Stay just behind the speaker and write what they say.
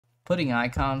Putting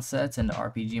icon sets into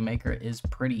RPG Maker is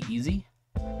pretty easy.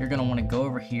 You're going to want to go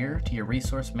over here to your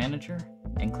resource manager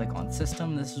and click on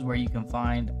system. This is where you can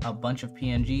find a bunch of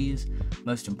PNGs.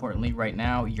 Most importantly right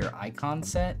now, your icon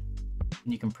set.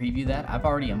 And you can preview that. I've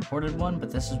already imported one, but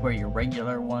this is where your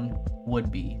regular one would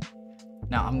be.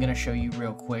 Now I'm going to show you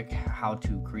real quick how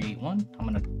to create one. I'm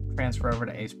going to transfer over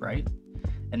to Aseprite.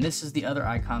 And this is the other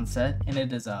icon set, and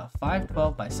it is a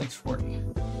 512 by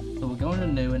 640. So we'll go into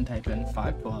new and type in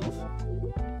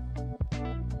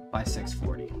 512 by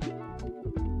 640.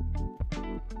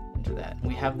 Into that.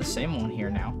 We have the same one here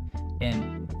now.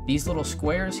 And these little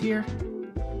squares here,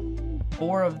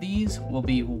 4 of these will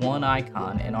be one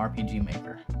icon in RPG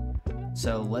Maker.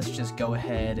 So let's just go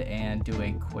ahead and do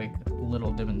a quick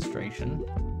little demonstration.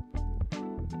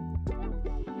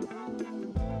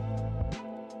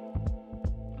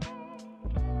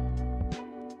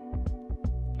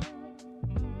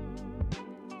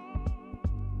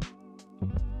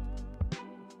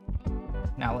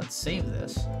 Now let's save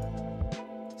this.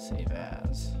 Save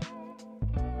as.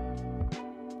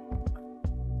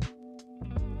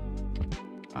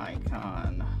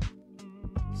 Icon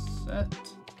set.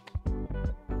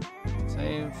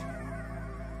 Save.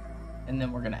 And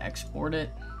then we're going to export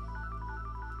it.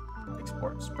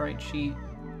 Export sprite sheet.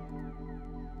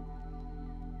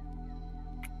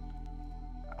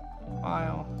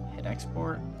 File. Hit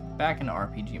export. Back into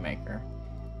RPG Maker.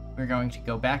 We're going to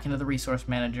go back into the resource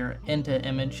manager, into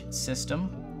image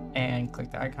system, and click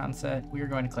the icon set. We are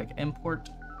going to click import.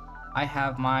 I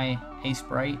have my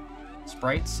Aseprite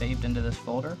sprite saved into this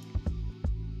folder,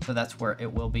 so that's where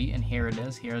it will be. And here it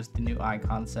is. Here's the new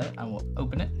icon set. I will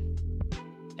open it.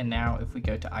 And now if we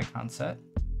go to icon set,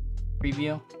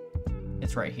 preview,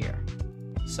 it's right here.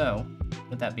 So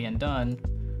with that being done,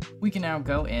 we can now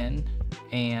go in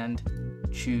and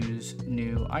choose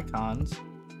new icons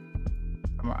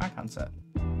from our icon set.